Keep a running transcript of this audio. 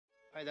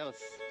おは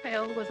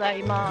ようござ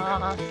い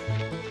ます。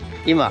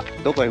今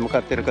どこへ向か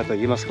っているかと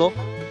言いますと、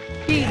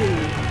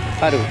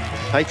ある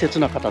大切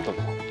な方との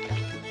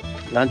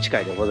ランチ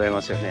会でござい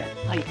ますよね。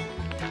はい。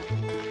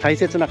大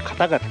切な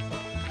方々、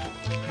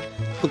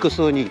複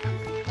数人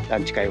ラ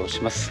ンチ会を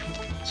します。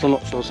その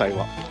詳細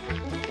は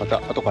また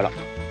後から、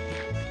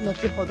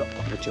後ほど。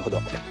後ほ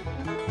ど。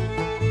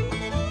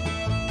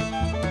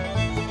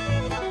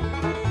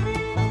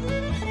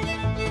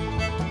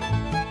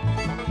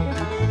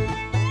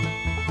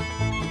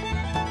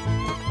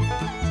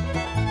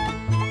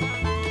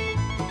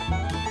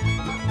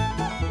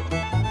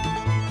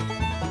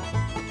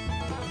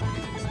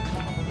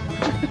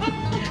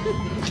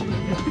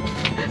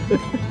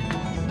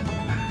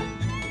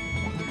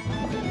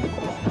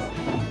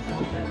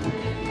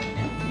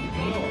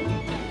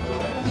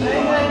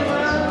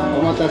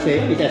お待た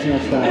せいたしま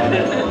した。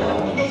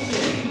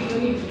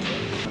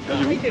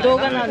動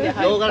画なんで、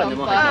動画なんで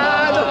もう。声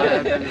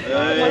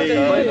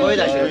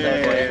出してく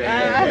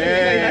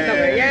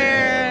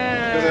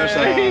だ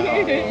さい。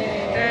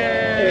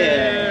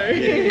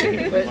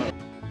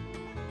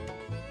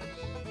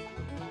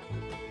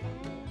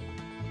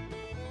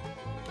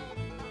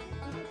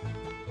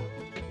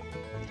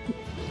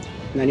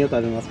何を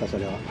食べますか、そ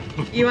れは。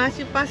イワ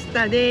シパス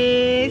タ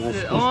で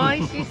す。美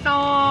味しそ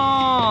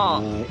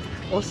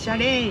う。おしゃ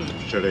れ。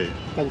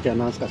かずちゃん、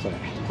なんすか、それ。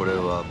これ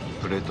は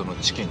プレートの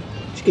チキン。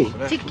チキン。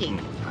チキン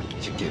で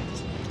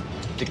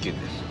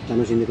す。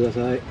楽しんでくだ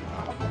さい。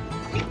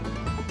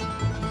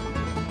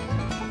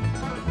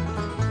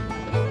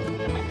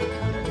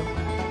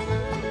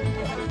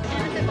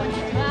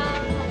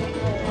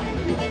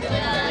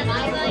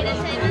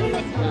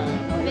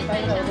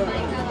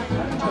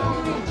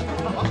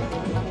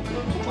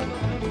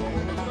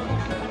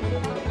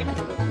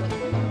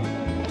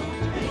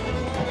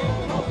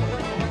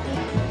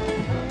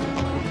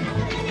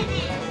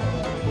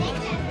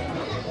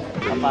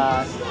乾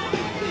杯。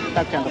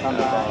たっちゃんと乾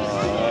杯。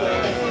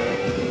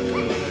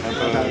乾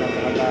杯。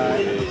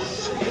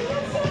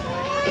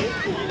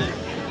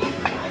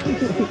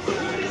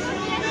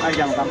あり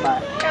ちゃんも乾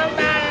杯。乾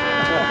杯。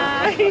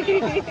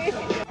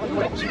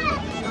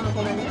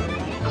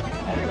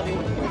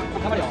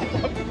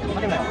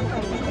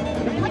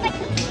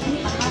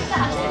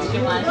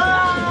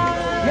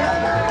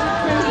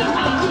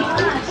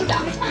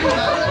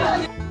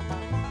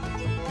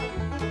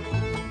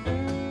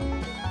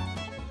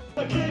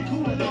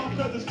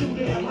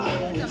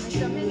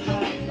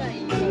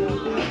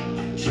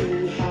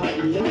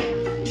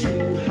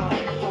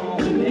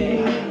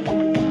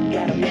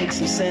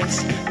Some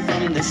sense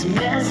from this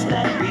mess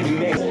that we've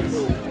made.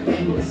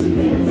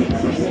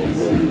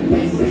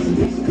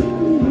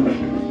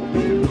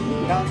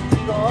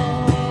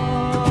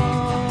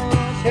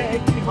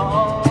 Take me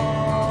home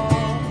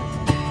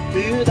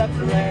to the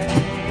place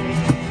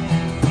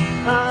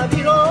I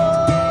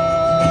belong,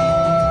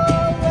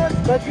 West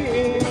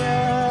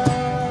Virginia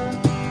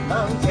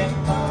mountain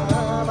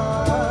mama.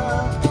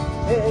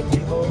 Take me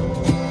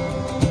home,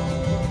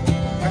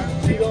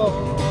 country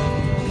road.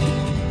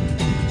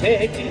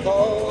 Take me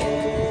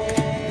home,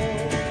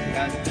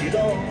 country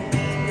road.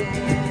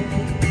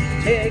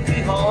 Take me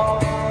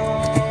home,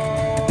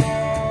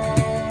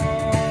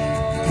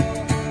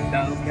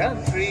 down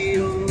country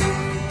road.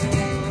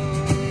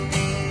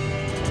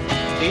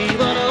 Even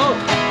though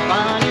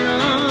finding a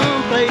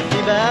place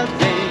about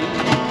day,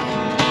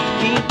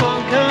 keep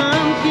on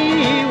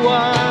coming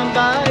one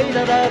by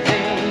the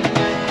day.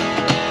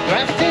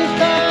 Dressing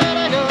star,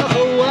 I go,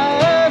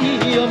 I'm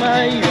your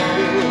my own.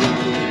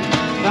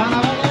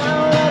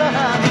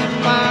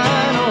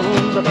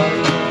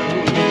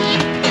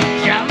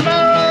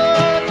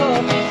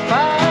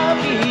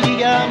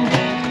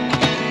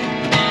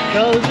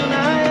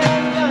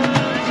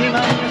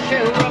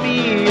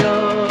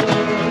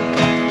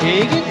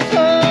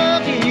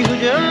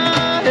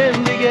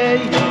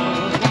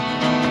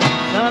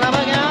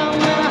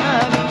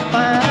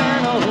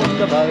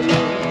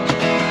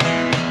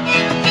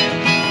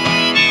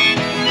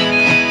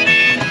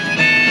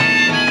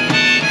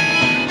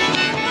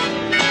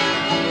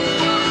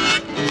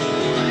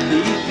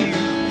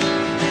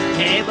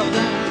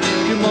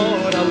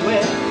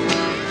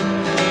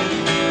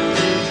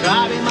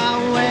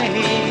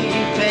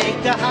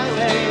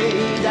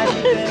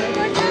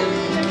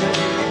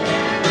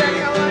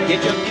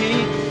 Get your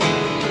key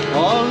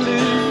on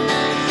Route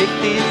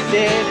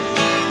 66.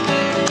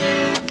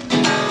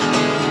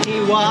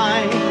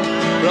 Rewind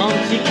from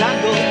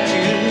Chicago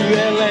to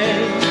LA.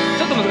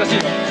 ちょっと難しい。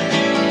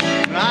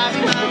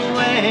Driving my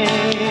way,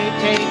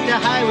 take the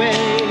highway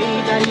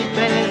 96.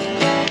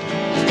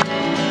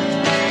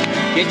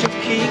 Get your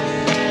key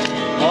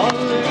on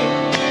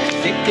Route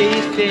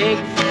 66.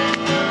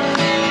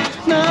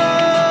 No,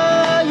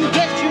 you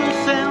get your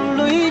San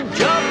Luis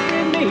job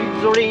in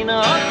Missouri,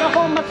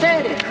 Oklahoma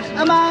City.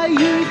 Am I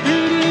you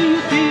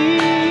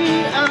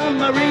see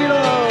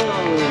Amarillo?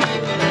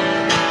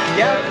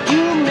 Yeah,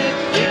 you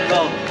Mexico.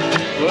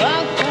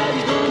 Well,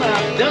 Arizona,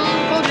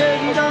 don't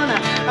forget Arizona.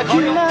 I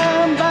can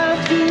number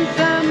 2 3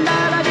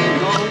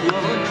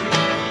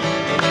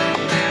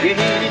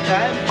 really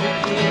time to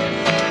kiss.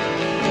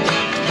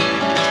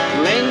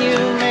 When you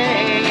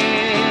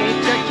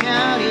make a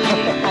county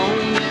on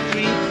the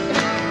street,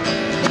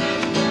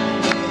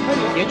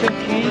 get your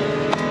key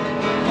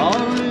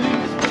on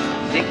loose,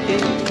 take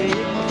it.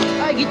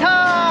 Hi,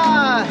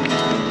 guitar!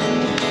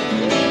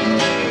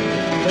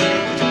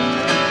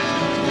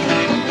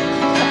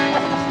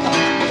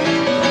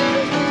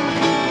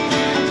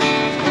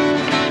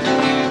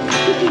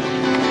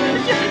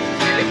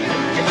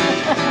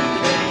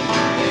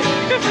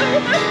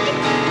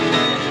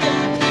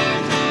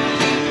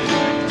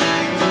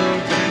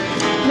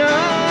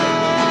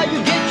 Now you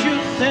get your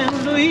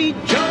sandwich,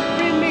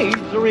 jumping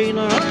misery in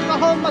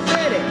Oklahoma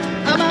City.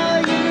 Am I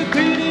in the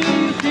pretty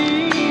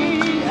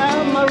city?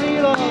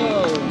 Amarillo,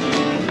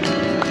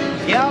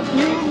 yeah,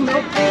 New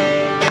Mexico.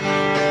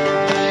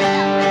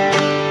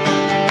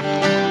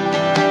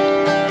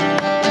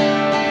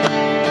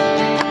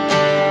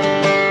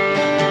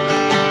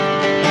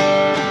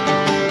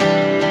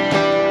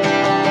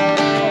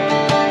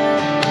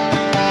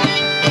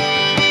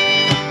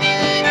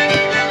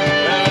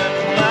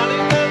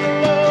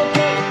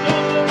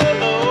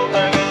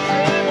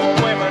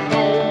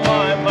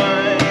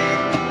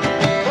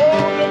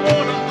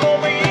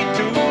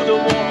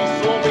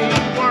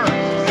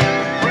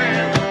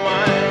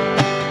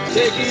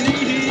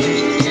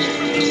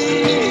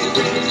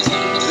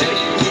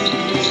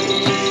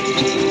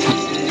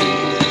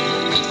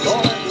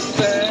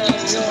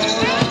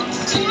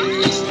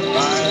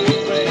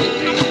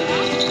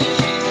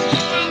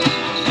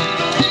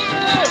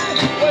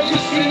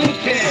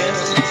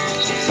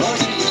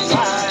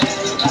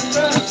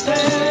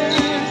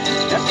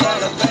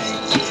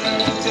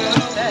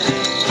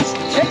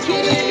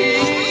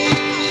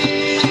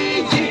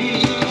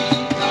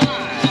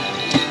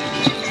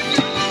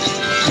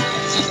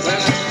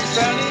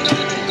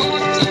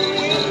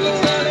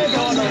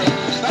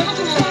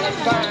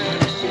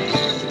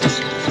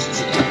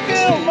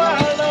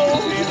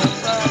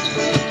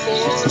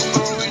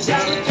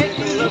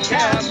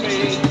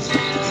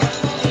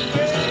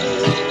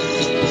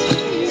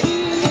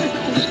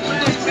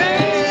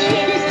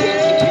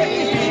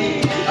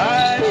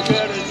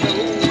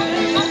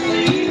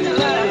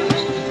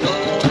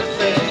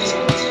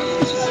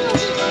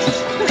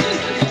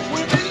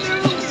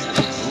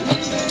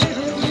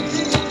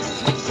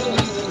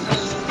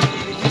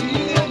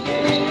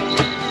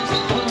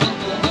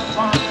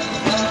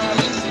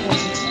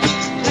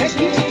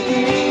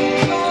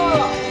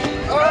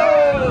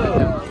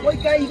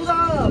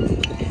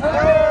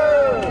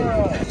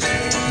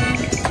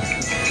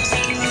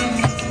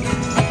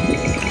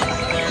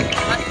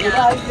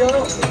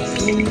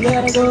 You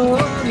gotta go,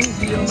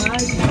 easy on my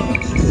feet.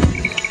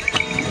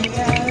 You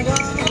gotta go,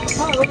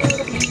 follow the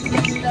beat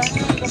down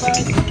the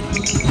bike.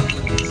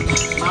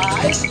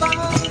 My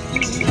body,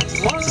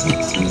 one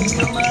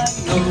of my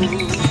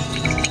nose.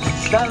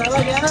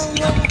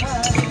 Shalawaganga,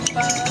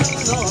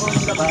 on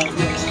the bike.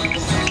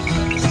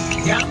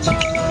 Gambo,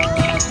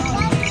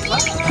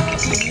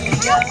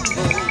 gambo.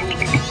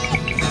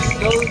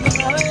 Goes the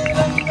night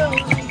and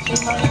goes to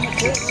my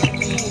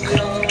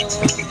material.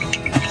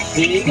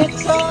 He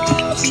gets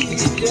off,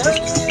 he's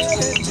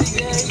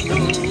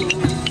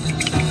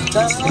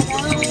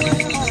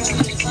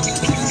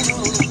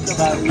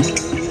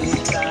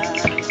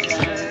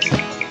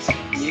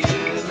you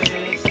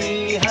make me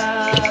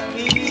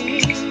happy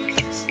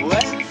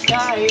when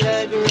skies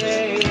are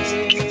gray.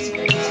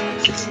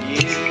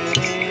 You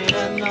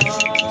never know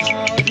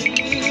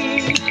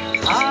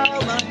how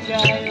much I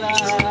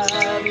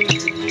love you.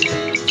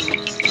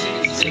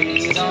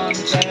 Please don't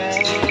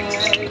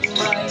take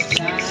my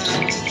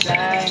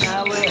sunshine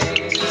away.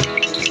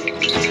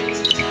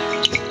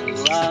 You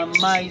are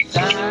my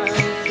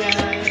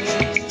sunshine,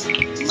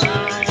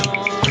 my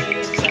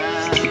only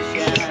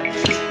sunshine.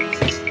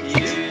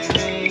 You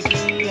make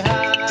me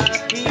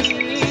happy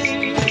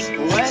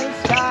when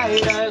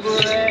skies are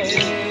gray.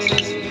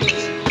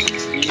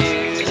 You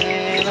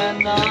never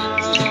know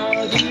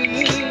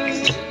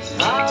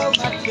how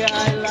much I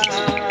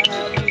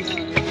love you.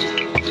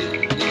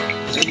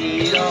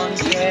 Please don't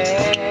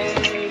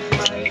take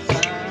my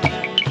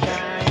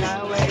sunshine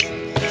away.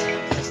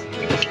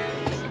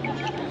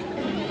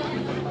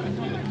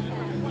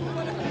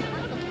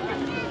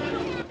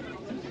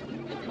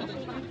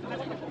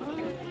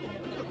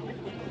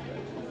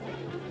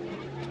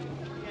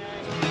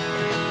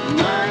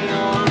 My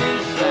only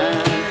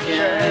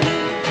sunshine,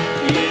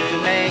 you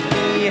make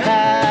me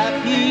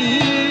happy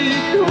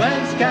when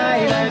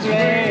skies are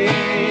gray.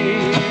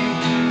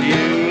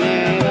 You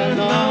never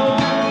know,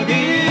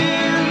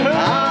 dear,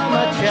 how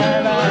much I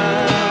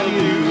love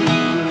you.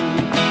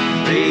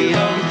 Please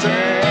don't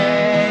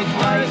take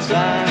my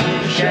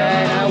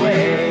sunshine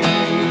away.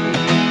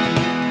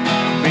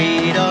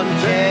 Please don't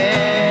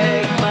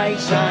take my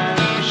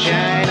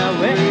sunshine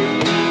away.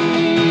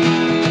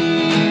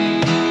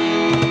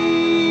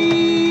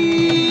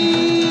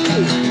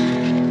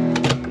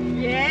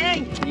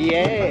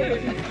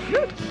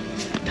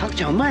たく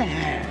ちゃんうまい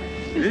ね。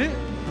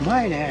う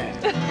まいね。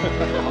ありが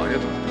とうござい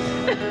ます。